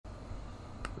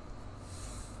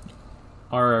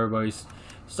Alright, everybody.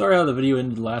 Sorry how the video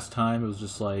ended last time. It was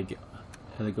just like,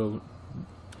 I had to go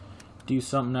do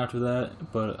something after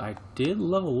that. But I did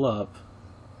level up.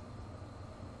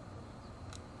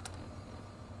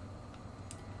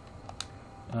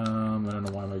 I don't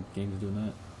know why my game is doing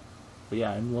that. But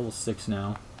yeah, I'm level 6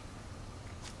 now.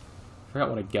 Forgot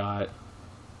what I got.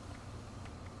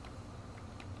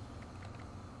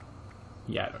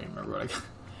 Yeah, I don't even remember what I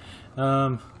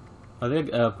got. I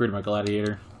think I upgraded my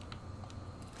gladiator.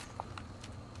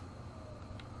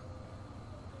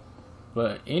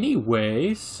 But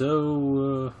anyway,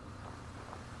 so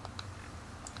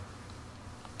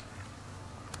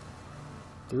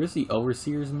there is the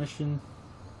Overseer's mission.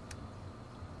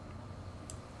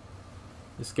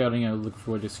 The scouting, I look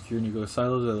forward to securing your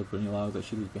silos. I look for any logs that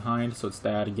she leaves behind. So it's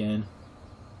that again.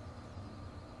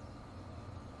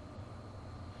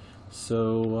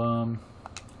 So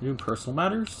doing personal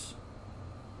matters.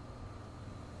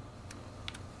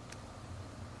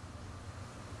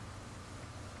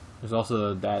 There's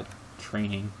also that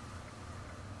training.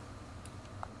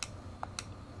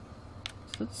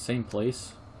 Is that the same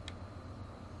place?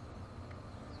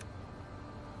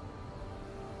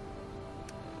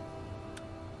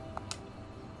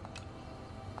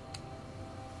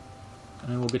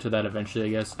 And we'll get to that eventually, I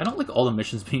guess. I don't like all the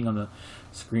missions being on the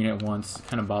screen at once. It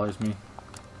kind of bothers me.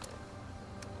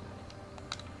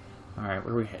 Alright,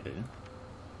 where are we headed?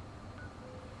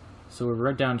 So we're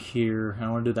right down here. I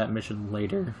want to do that mission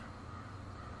later.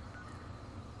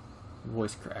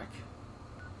 Voice crack.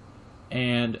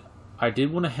 And I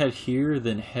did want to head here,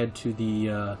 then head to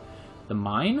the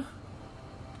mine.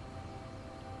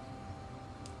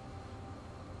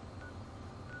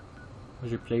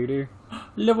 Was your player there?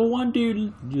 Level 1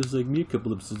 dude, just like me a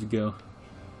couple episodes ago.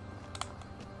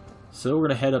 So we're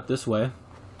gonna head up this way.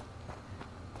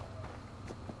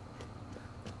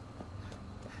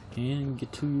 And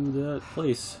get to that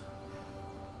place.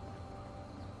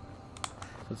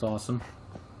 That's awesome.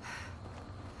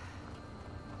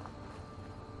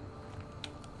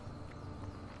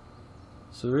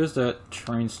 So there is that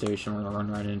train station we're gonna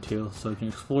run right into, so we can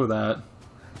explore that.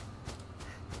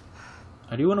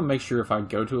 I do want to make sure if I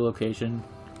go to a location,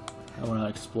 I want to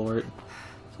explore it,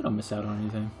 so I don't miss out on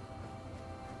anything.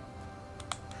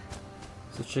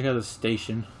 So let's check out the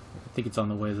station. I think it's on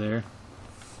the way there.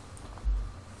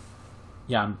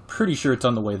 Yeah, I'm pretty sure it's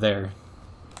on the way there.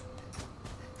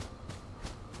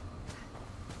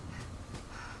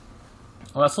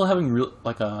 Well, I'm still having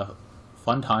like a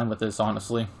fun time with this,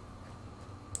 honestly.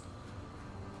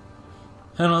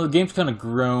 I don't know, the game's kind of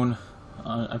grown.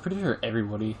 I'm pretty sure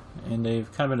everybody, and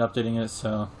they've kind of been updating it,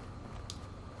 so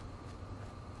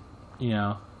you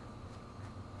know,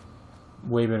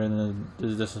 way better than the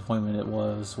disappointment it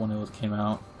was when it came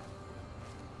out.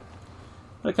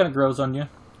 But it kind of grows on you,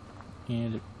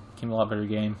 and it became a lot better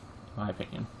game, in my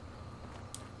opinion.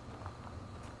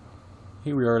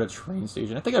 Here we are at a train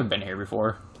station. I think I've been here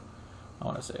before. I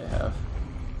want to say I have.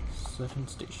 Second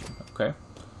station. Okay.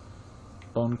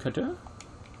 Bone cutter.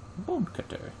 Bone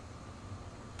cutter.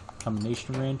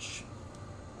 Combination wrench.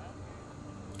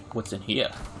 What's in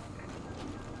here?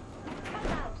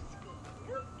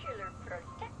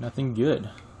 Nothing good.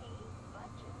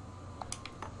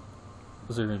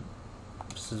 Those are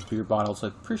just beer bottles.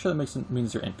 I'm pretty sure that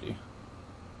means they're empty.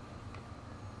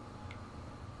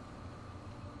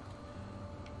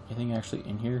 Anything actually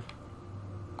in here?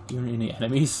 Even any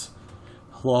enemies?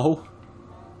 Hello?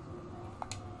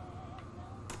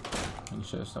 Making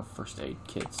sure there's no first aid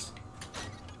kits.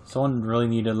 Someone really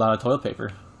needed a lot of toilet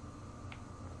paper.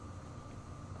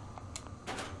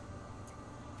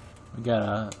 We got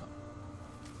a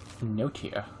note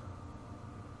here.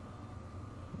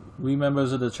 We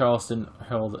members of the Charleston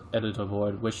Herald Editor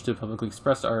Board wish to publicly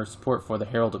express our support for the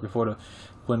Herald reporter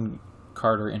Gwen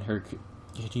Carter in her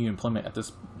continued employment at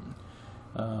this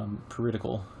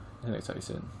political, I think that's how you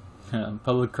said.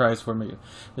 Public cries for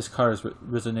Ms. Carter's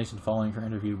resignation following her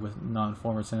interview with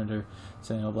non-former Senator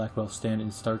Samuel Blackwell stand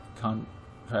in stark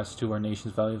contrast to our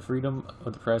nation's value of freedom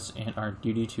of the press and our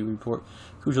duty to report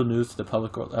crucial news to the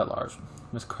public at large.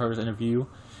 Ms. Carter's interview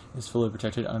is fully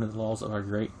protected under the laws of our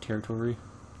great territory,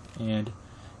 and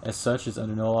as such is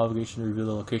under no obligation to reveal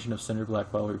the location of Senator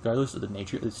Blackwell, regardless of the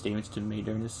nature of the statements to be made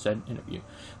during this said interview.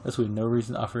 Thus, we have no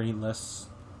reason to offer any less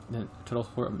than total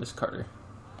support of Ms. Carter.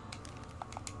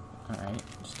 Alright,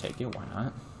 just take it, why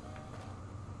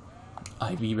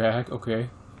not? IV bag, okay.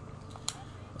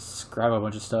 Let's grab a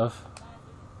bunch of stuff.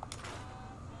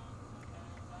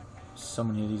 So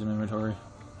many of these in my inventory.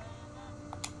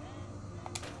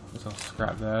 Guess I'll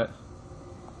scrap that.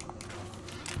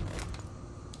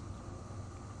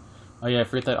 Oh yeah, I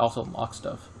forget that also unlocks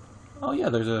stuff. Oh yeah,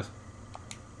 there's a...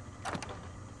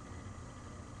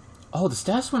 Oh, the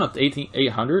stats went up to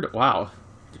 800? Wow.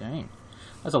 Dang.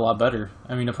 That's a lot better.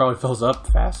 I mean, it probably fills up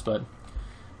fast, but...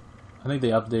 I think they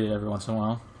update it every once in a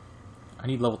while. I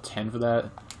need level 10 for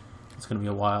that. It's gonna be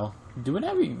a while. Do I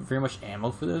have very much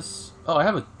ammo for this? Oh, I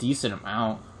have a decent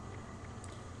amount.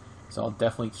 So I'll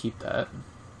definitely keep that.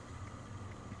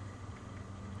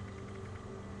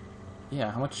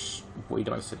 Yeah, how much weight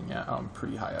am I sitting at? Oh, I'm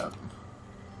pretty high up.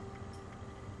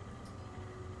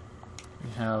 We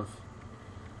have...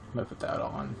 I might put that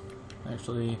on.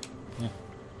 Actually, yeah.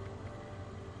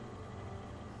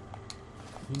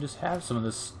 You can just have some of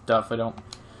this stuff I don't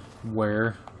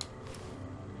wear.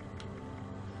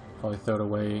 Probably throw it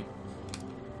away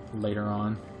later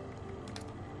on.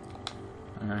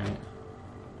 Alright. I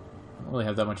don't really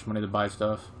have that much money to buy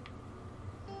stuff.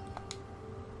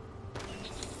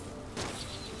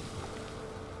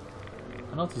 I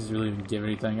don't know if these really even give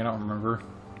anything, I don't remember.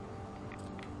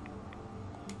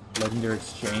 Legendary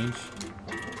exchange.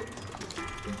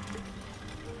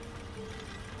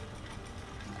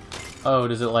 Oh,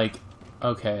 does it like...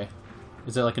 Okay.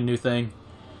 Is that like a new thing?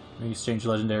 You exchange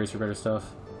legendaries for better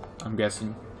stuff? I'm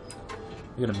guessing.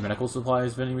 We got a medical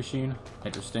supplies vending machine.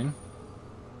 Interesting.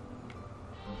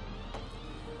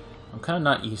 I'm kind of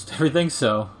not used to everything,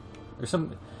 so...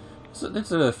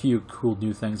 There's a few cool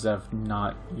new things that I've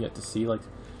not yet to see, like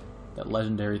that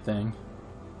legendary thing.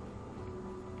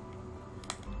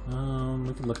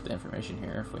 We could look at the information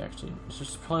here if we actually... It's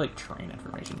just probably like train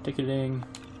information. Ticketing...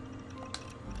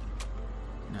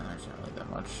 No, there's not really that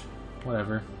much.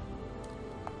 Whatever.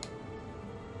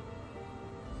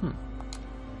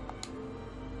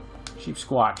 Sheep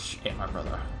Squatch. Hey, my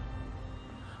brother.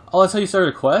 Oh, that's how you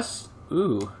started a quest?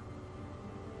 Ooh.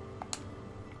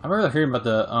 I remember hearing about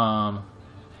the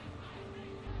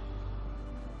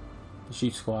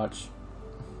Sheep Squatch.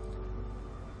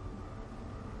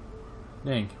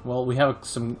 Dang. Well, we have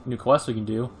some new quests we can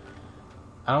do.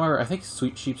 I don't remember. I think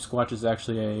Sweet Sheep Squatch is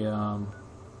actually a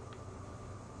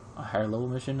higher level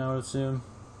mission, I would assume,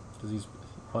 because he's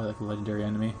probably like a legendary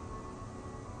enemy.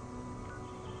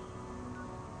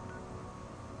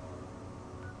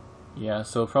 Yeah,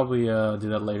 so we'll probably do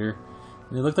that later.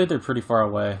 And they look like they're pretty far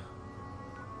away.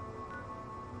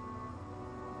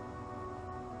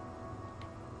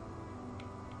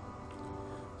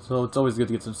 So it's always good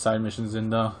to get some side missions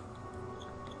in, though.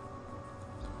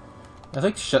 I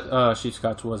think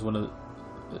Sheepscotch was one of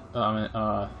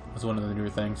the newer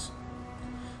things.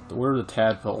 The Word of the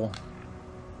Tadpole.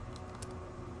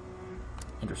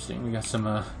 Interesting. We got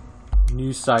some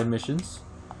new side missions.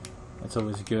 That's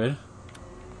always good.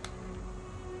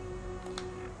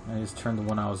 I just turned the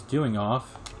one I was doing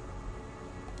off.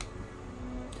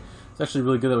 It's actually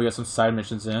really good that we got some side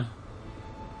missions in.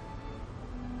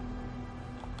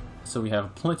 So we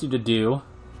have plenty to do.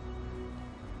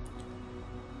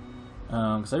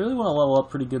 Because I really want to level up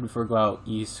pretty good before I go out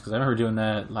east. Because I remember doing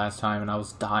that last time and I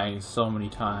was dying so many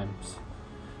times.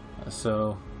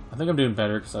 So I think I'm doing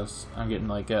better because I'm getting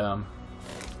like I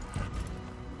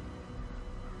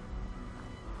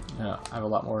have a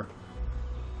lot more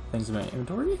things in my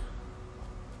inventory.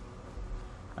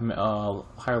 I'm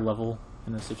higher level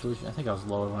in this situation. I think I was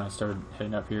lower when I started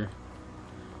heading up here.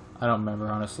 I don't remember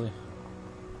honestly.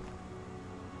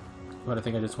 But I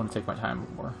think I just want to take my time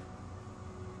more.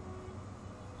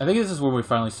 I think this is where we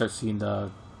finally start seeing those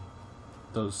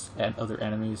other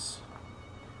enemies.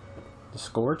 The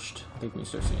Scorched? I think we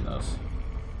start seeing those.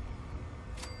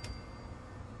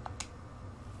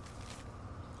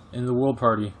 In the World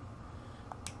Party.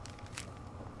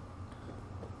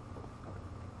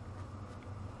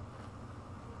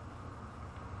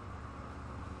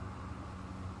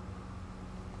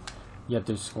 Yep,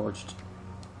 they're Scorched.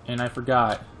 And I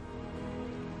forgot.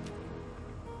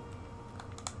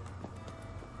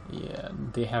 Yeah,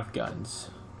 they have guns.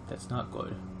 That's not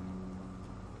good.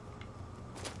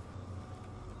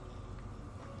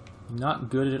 Not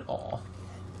good at all.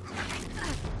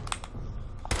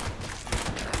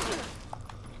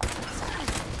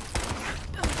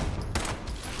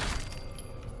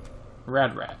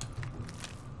 Rad.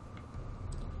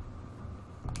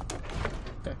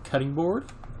 Got cutting board.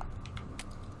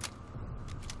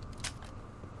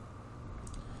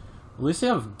 At least they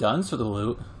have guns for the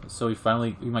loot, so we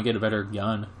might get a better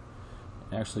gun.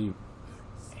 And actually,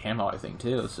 ammo, I think,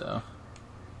 too, so.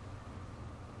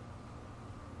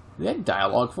 They had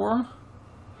dialogue for them?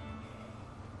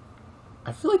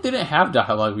 I feel like they didn't have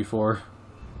dialogue before.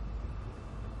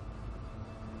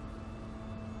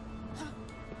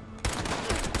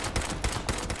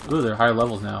 Ooh, they're higher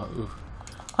levels now. Ooh.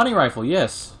 Hunting rifle,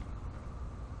 yes.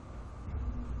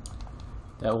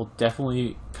 That will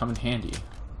definitely come in handy.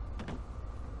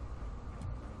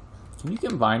 Can you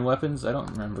combine weapons? I don't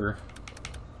remember.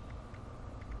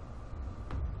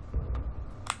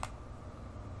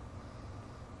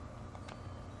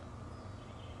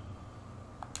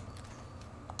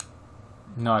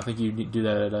 No, I think you do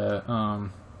that at a,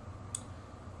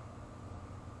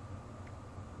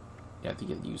 yeah, I think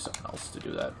you have to use something else to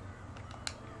do that.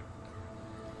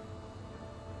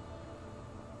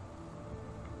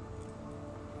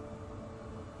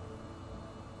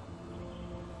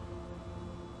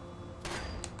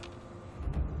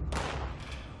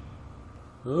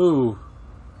 Ooh.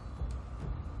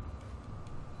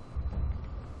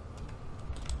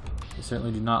 They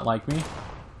certainly do not like me.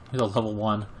 He's a level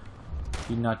 1.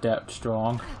 He's not that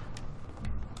strong.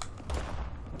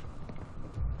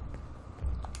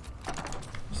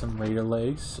 Some raider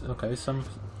legs. Okay, some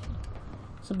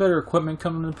better equipment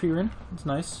coming up here in. It's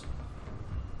nice.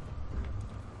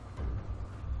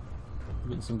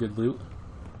 Getting some good loot.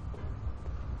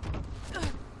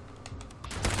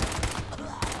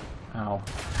 Ow.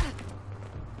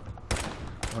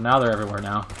 Well, now they're everywhere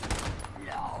now.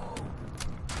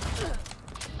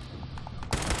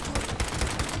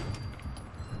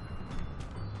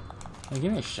 Hey,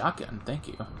 give me a shotgun, thank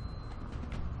you.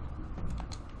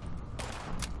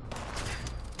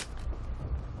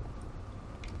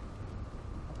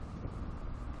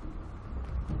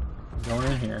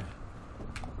 Going in here.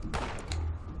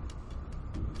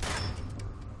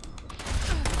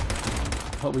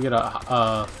 What, we get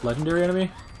a legendary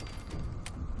enemy?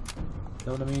 Is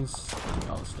that what it means?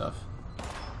 All this stuff.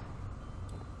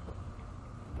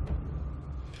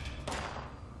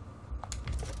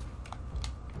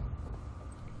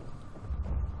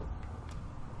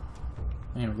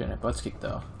 Man, we're getting our butts kicked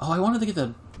though. Oh, I wanted to get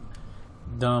the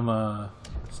dumb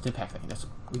stim pack thing.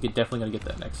 We could definitely gotta get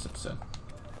that next episode.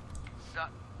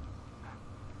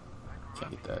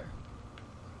 Can't get that.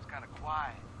 It's kind of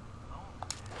quiet.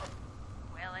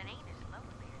 Well, it ain't as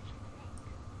lonely as you think.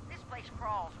 This place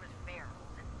crawls with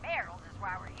ferals, and ferals is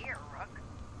why we're here, Rook.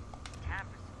 Time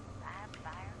for some live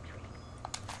fire treatment.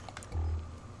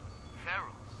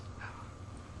 Ferals?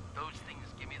 Those things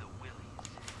give me the willies.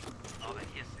 All the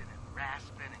hissing and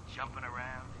rasping and jumping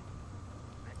around.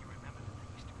 Then you remember that there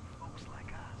used to be folks like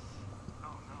us.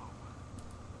 Oh no.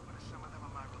 What if some of them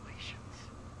are my relations?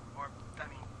 Or, I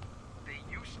mean, they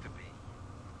used to be.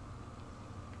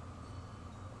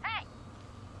 Hey!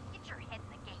 Get your head in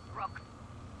the game, Rook.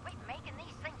 Quit making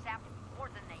these things out to be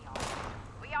more than they are.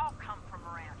 We all come from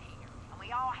around here, and we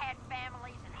all had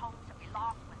families and homes that we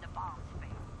lost when the bombs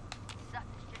fell.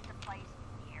 Sutton's just a place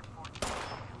the airport's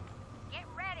fell. Get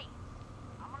ready!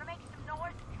 I'm gonna make some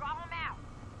noise and draw them out.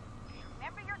 Just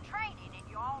remember your training, and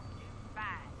you all do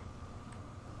fine.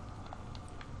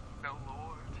 No,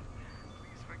 Lord.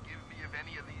 Please forgive me if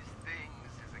any of these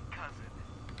things is a cousin.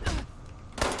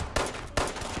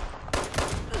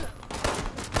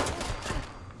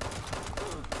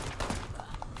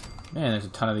 Man, there's a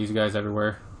ton of these guys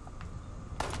everywhere.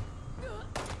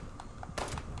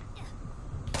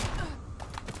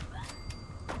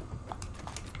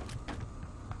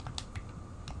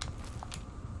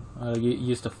 Get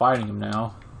used to fighting them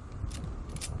now.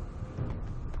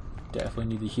 Definitely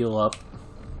need to heal up.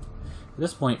 At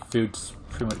this point, food's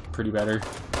pretty better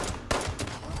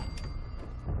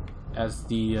as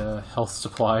the health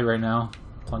supply right now.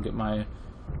 I'll get my.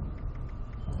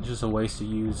 It's just a waste to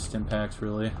use stim packs,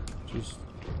 really. Just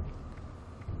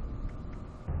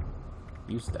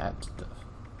use that stuff.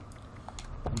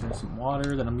 And drink some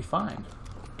water, then I'll be fine.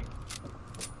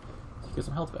 Let's get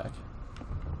some health back.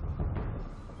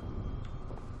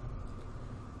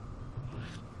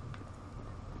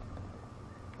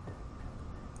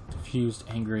 Confused,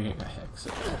 angry, hex.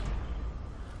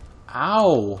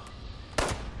 Ow!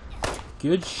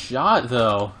 Good shot,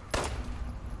 though.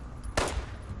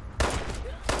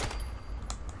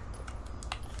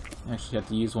 Actually have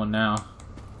to use one now.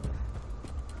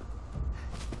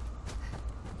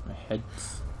 My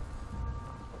head's...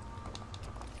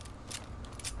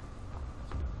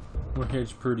 My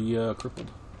head's pretty crippled.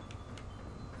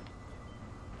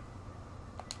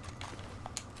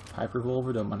 Pipe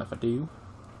revolver, don't mind if I do.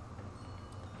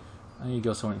 I need to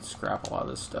go somewhere and scrap a lot of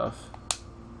this stuff.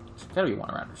 There's gotta be one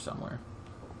around here somewhere.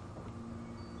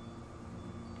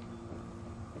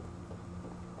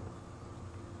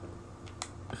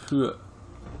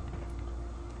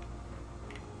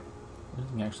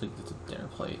 Anything actually gets a dinner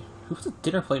plate. Who puts a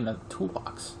dinner plate in a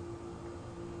toolbox?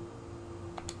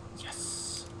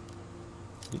 Yes!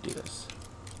 Let me do this.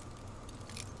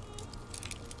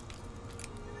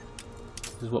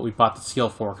 This is what we bought the skill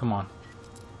for, come on.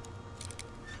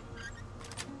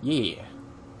 Yeah.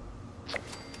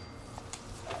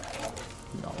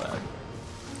 All that.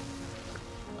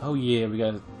 Oh yeah, we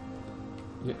got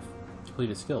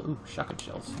completed skill. Ooh, shotgun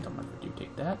shells. Don't mind if I do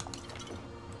take that.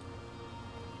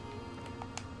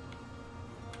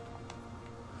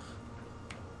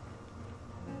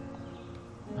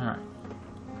 Alright.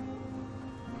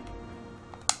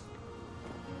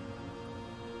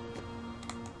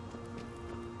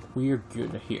 We're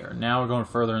good here. Now we're going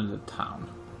further into the town.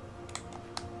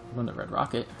 We're going to Red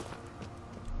Rocket.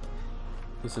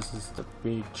 This is the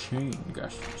big chain,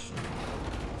 gosh.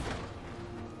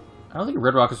 I don't think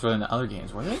Red Rockets were in the other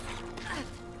games, were they? I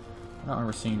don't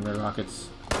remember seeing Red Rockets.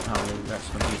 Oh, really, that's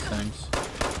one of these things.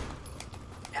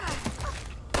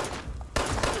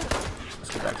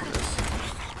 Let's go back to this.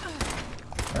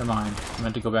 Never mind. I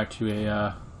meant to go back to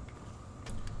a,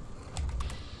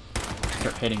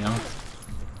 start hitting them.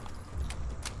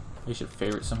 I should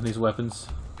favorite some of these weapons.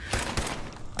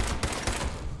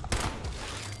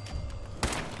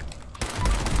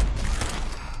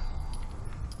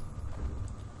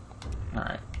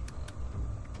 Alright.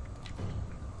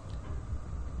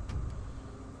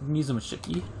 We can use them with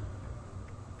Shiki. How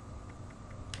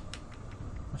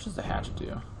much does the hatchet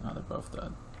do? Oh, they're both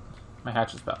dead. My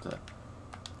hatchet's about to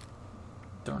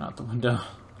thrown out the window.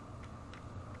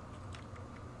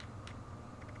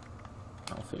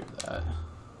 I'll favor that.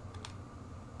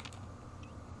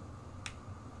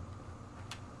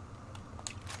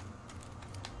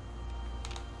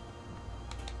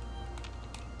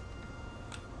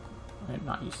 I'm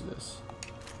not used to this.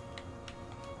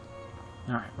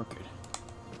 Alright, we're good.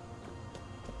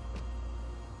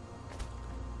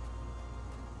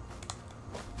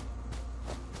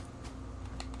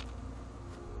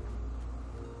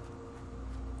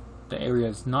 The area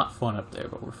is not fun up there,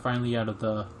 but we're finally out of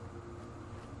the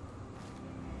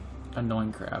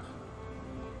annoying crap.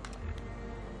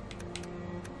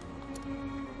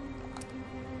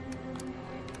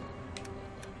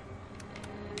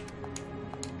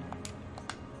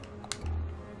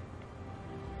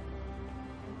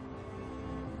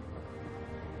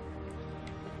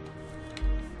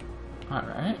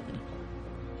 Alright.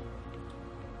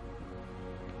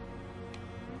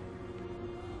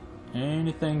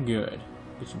 Anything good?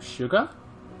 Get some sugar?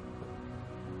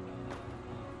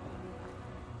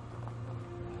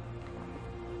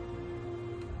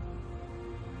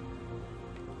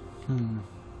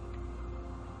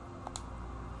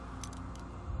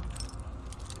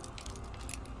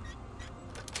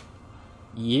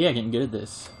 Yeah, getting good at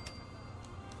this.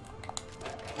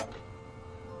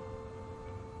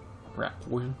 Rat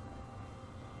poison.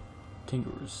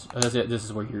 Tinkerers. Oh, that's it. This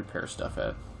is where you repair stuff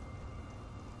at.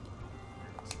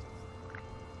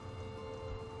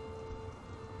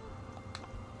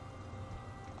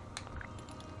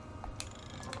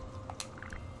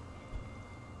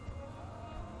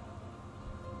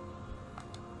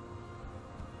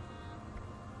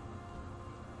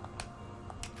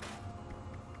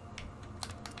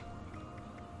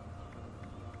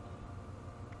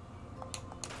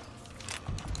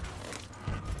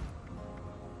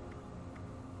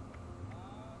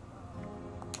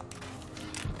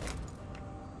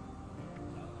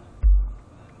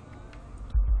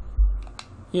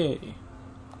 Yay.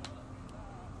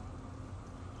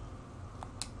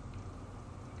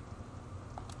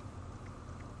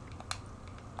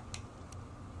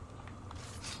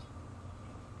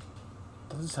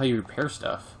 This is how you repair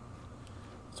stuff.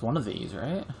 It's one of these,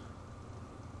 right?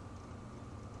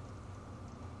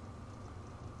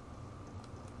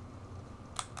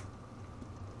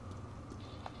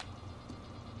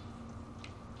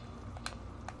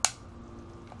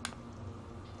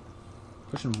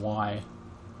 Pushing Y.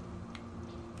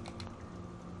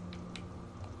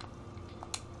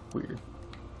 Weird.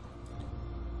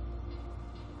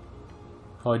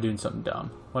 Probably doing something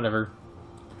dumb. Whatever.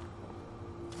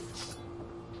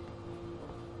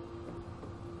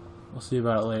 We'll see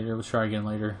about it later. We'll try again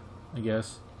later, I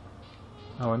guess.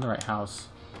 Oh, we're in the right house.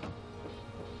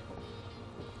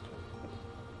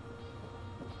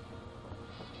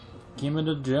 Give me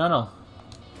the journal.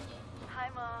 Hi,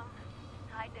 Mom.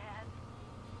 Hi, Dad.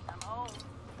 I'm home.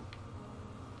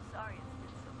 Sorry it's been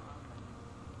so long,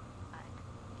 but I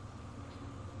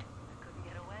couldn't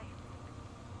get away.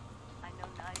 I know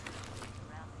neither of you is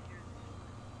around here.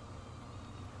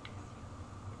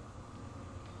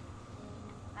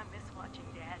 I miss watching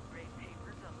Dad grade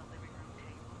papers on the living room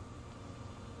table.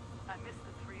 I miss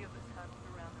the three of us huddled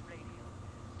around the radio,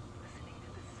 listening to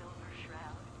the Silver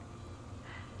Shroud.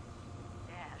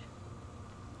 Dad,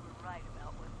 we're right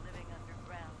about what living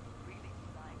underground would really be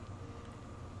like.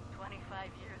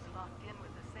 25 years locked in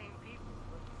with the same people.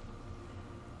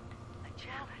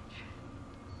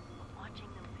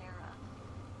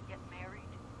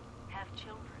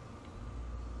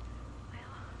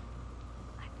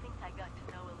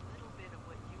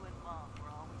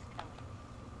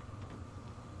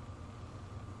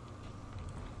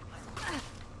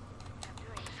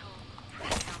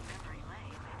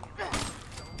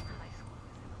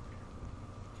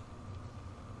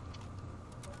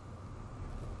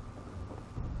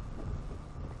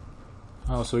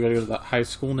 Oh, so we gotta go to the high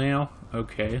school now?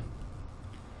 Okay.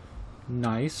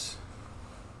 Nice.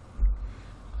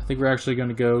 I think we're actually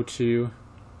gonna go to...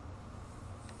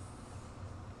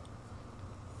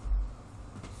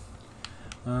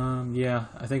 yeah,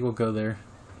 I think we'll go there.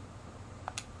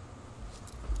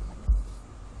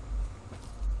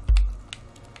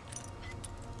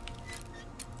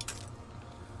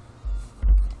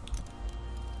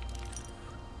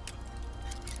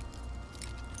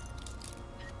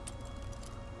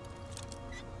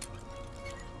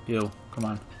 Ew, come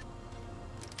on.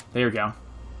 There we go.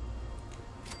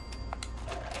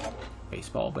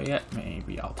 Baseball bat,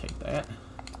 maybe I'll take that.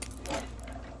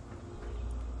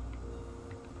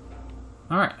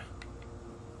 Alright.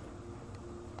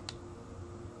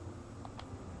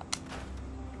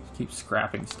 Keep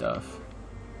scrapping stuff.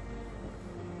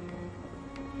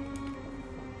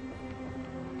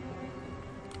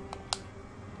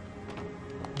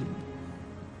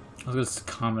 I was gonna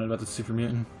comment about the super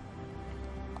mutant.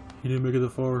 He didn't make it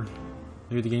that far.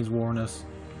 Maybe the game's warning us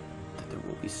that there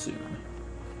will be soon.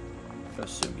 There'll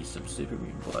soon be some super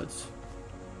mutant bloods.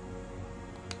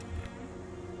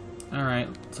 Alright,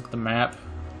 let's look at the map.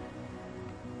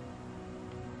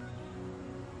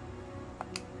 I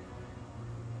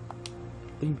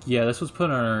think, yeah, this was put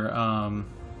on our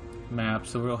map,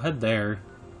 so we'll head there.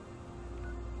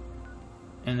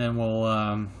 And then we'll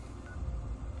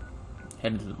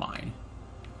head into the mine.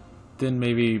 Then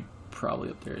maybe, probably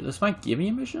up there. This might give me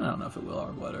a mission? I don't know if it will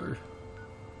or whatever.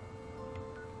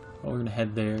 Well, we're gonna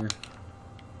head there.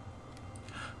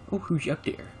 Oh, who's up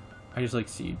there? I just like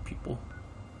seeing people.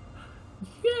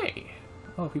 Yay!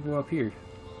 Oh, people are up here.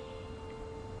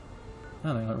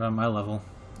 Oh, they're around my level.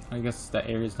 I guess that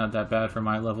area's not that bad for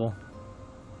my level.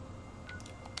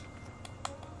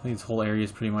 I think this whole area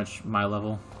is pretty much my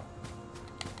level.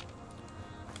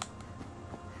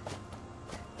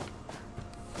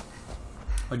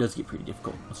 It does get pretty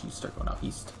difficult once you start going out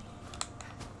east.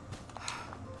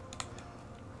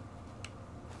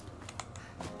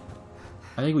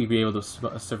 I think we'd be able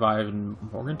to survive in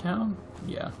Morgantown?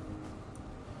 Yeah.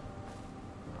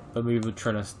 But maybe we'll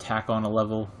try to tack on a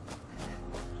level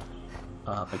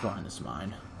by going in this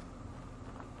mine.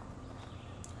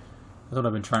 That's what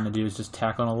I've been trying to do, is just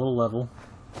tack on a little level.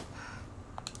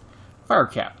 Fire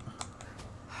cap.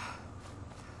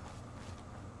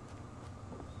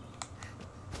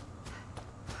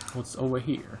 What's over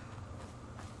here?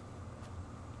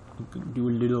 We can do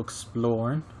a little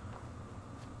exploring.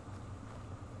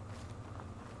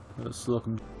 Let's look.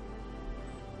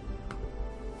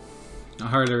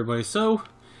 Alright everybody, so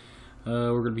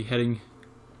we're gonna be heading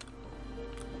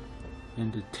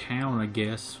into town, I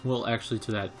guess. Well, actually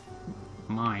to that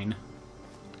mine.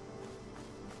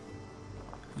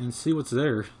 And see what's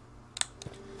there.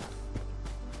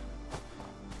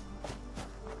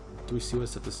 Do we see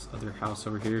what's at this other house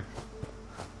over here?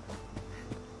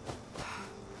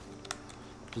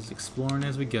 Just exploring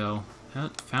as we go.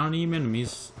 Found any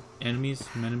enemies? Enemies?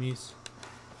 Menemies?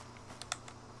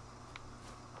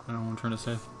 I don't know what I'm trying to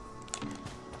say.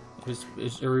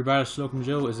 Is everybody Slocum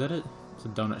Joe? Is that it? It's a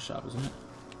donut shop, isn't it?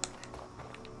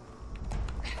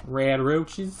 Rad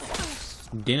roaches.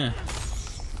 Dinner.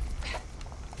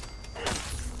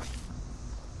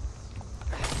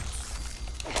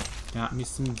 Got me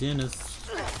some dinners.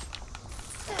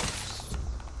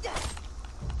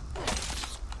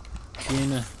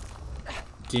 Dinner.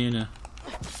 Dinner.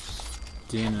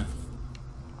 Dinner.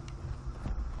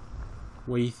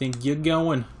 Where do you think you're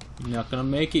going? You're not gonna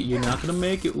make it. You're not gonna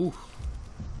make it. Ooh.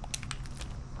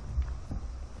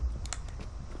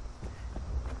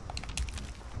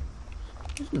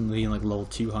 I've been leading like level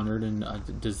 200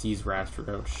 and disease rat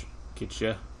roach get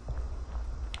ya.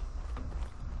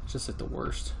 It's just like the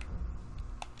worst.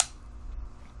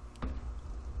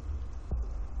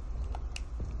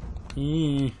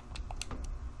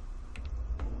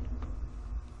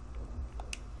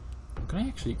 What can I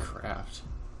actually craft?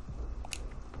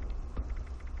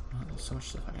 Oh, there's so much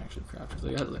stuff I can actually craft.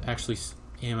 I actually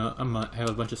have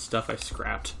a bunch of stuff I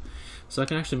scrapped, so I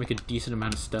can actually make a decent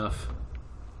amount of stuff.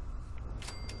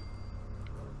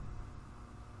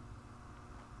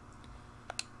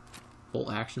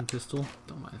 Bolt action pistol.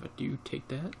 Don't mind if I do take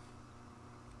that.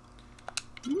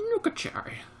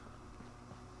 Nukachari.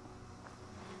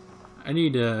 I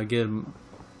need to get a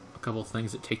couple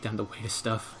things that take down the weight of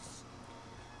stuff.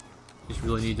 Just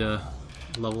really need to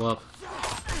level up.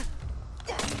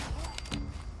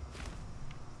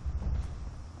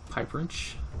 Pipe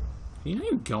wrench. Can you not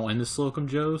even go in the Slocum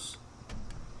Joes?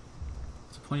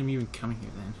 What's the point of me even coming here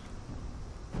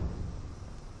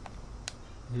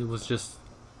then? It was just,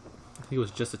 I think it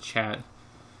was just a chat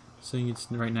So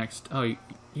it's right next. Oh,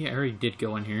 yeah, I already did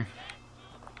go in here.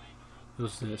 What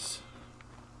was this?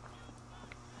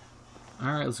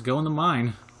 Alright, let's go in the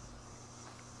mine.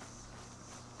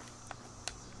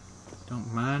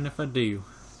 Don't mind if I do.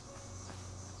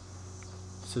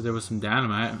 So there was some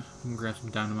dynamite. I'm gonna grab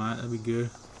some dynamite, that'd be good.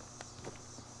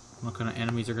 What kind of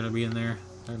enemies are gonna be in there?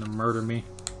 They're gonna murder me.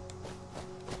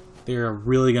 They're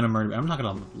really gonna murder me. I'm not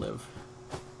gonna live.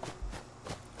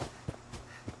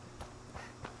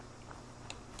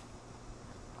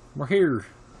 We're here.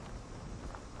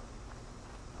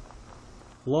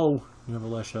 Hello. You have a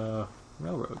lush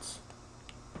railroads.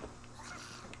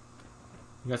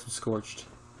 You got some scorched.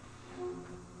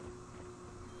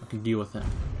 I can deal with them.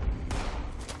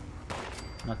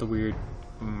 Not the weird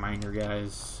miner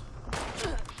guys.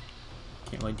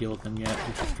 Can't really deal with them yet.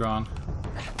 They're too strong.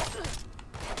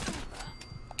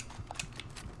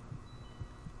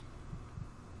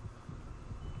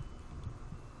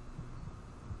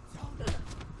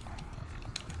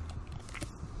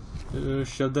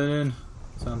 Shove that in.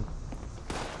 Some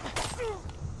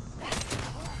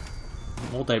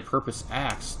multi-purpose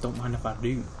axe. Don't mind if I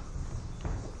do.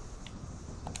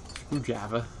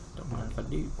 Screwdriver. Don't mind if I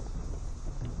do.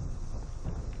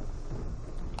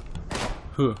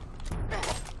 Huh.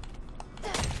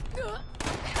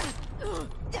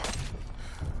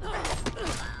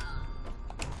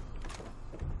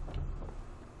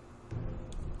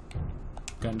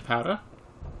 Gunpowder.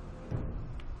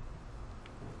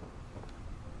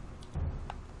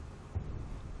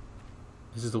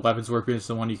 This is the weapons workbench,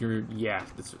 the one you can, yeah,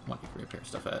 this is one you can repair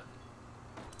stuff at.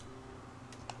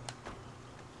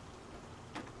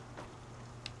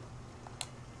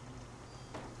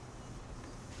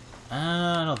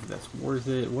 I don't think that's worth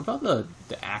it. What about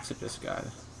the axe of this guy?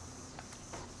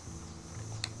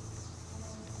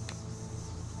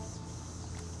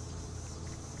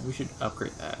 We should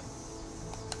upgrade that.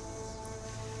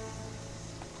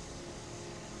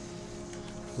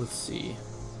 Let's see.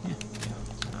 Yeah.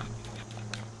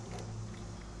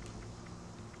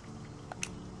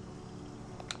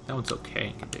 That one's okay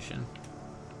in condition.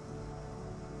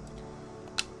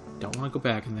 Don't want to go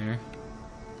back in there.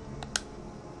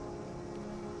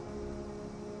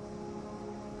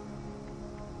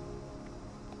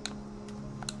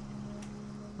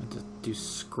 I'll just do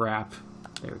scrap.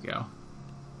 There we go.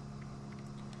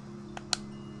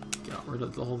 Get rid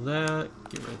of all that.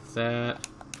 Get rid of that.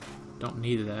 Don't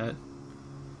need that.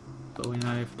 Bowie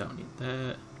knife. Don't need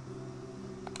that.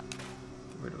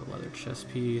 Get rid of a leather chest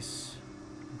piece.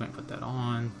 Might put that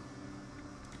on.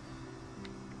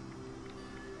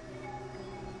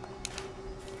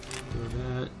 Do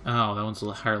that. Oh, that one's a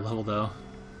little higher level though.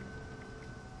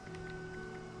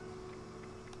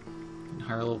 And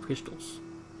higher level pistols.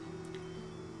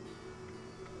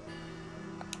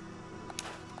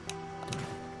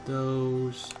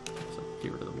 Those. So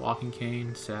get rid of the walking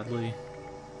cane, sadly.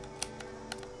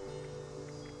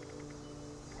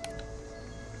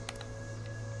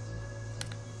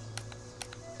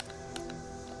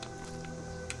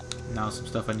 Now some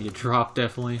stuff I need to drop,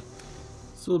 definitely.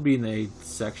 This will be in the 8th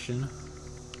section.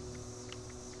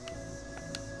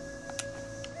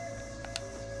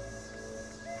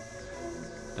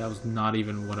 That was not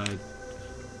even what I...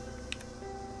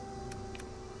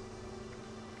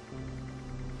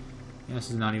 Yeah, this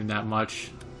is not even that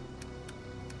much.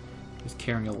 He's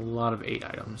carrying a lot of 8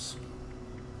 items.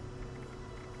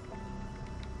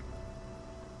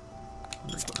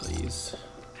 There's one of these.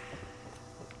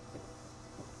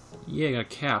 Yeah, I got a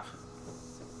cap.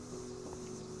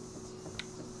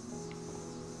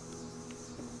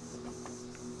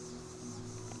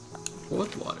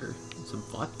 Fourth water. And some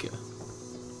vodka.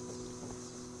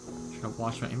 Trying to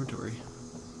wash my inventory.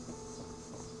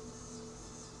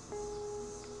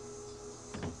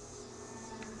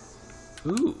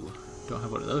 Ooh, don't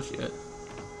have one of those yet.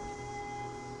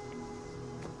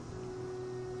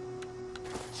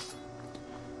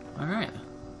 Alright.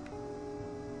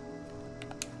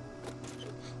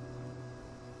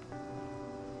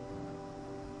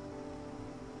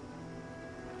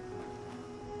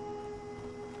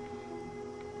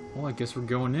 Well, I guess we're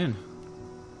going in.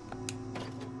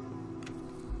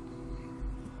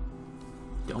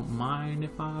 Don't mind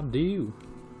if I do.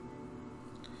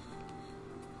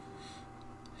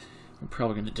 I'm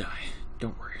probably gonna die.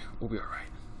 Don't worry, we'll be alright.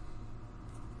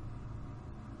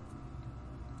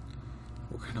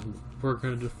 We're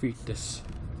gonna defeat this.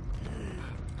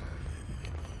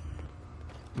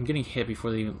 I'm getting hit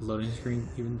before the loading screen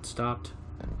even stopped.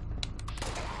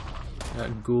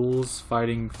 Ghouls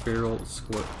fighting feral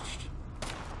scorched.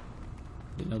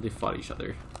 Didn't know they fought each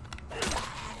other.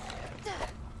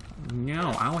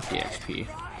 No, I want the XP.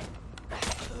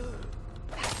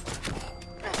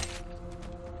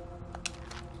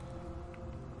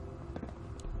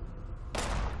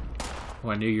 Oh,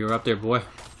 I knew you were up there, boy.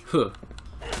 Huh.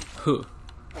 Huh.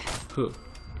 Huh.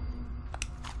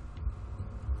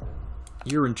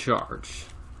 You're in charge.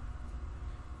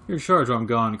 You're in charge while I'm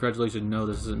gone. Congratulations. No,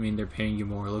 this doesn't mean they're paying you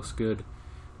more. It looks good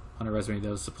on a resume,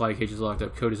 though. Supply cage is locked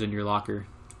up. Code is in your locker.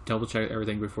 Double check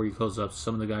everything before you close up.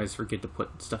 Some of the guys forget to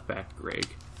put stuff back, Greg.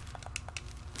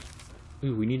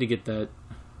 Ooh, we need to get that.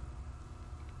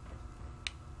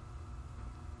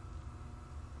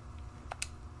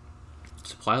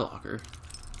 Supply locker.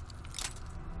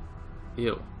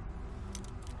 Ew.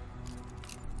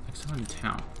 Next time I'm in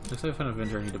town. Next time I find a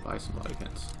vendor, I need to buy some body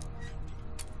pins.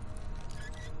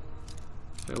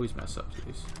 I always mess up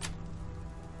these.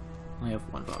 I only have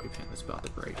one bobby pin that's about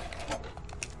to break.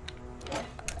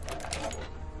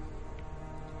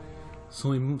 There's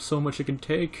only so much it can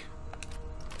take.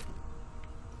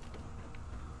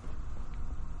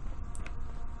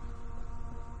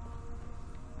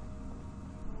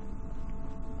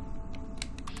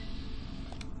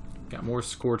 Got more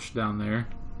scorched down there.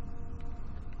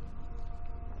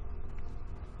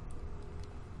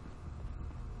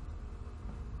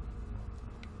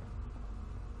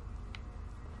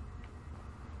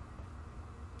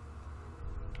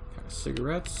 Got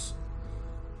cigarettes.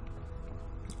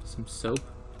 Some soap.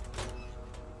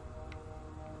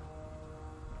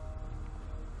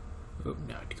 Oh,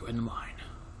 now I have to go in the mine.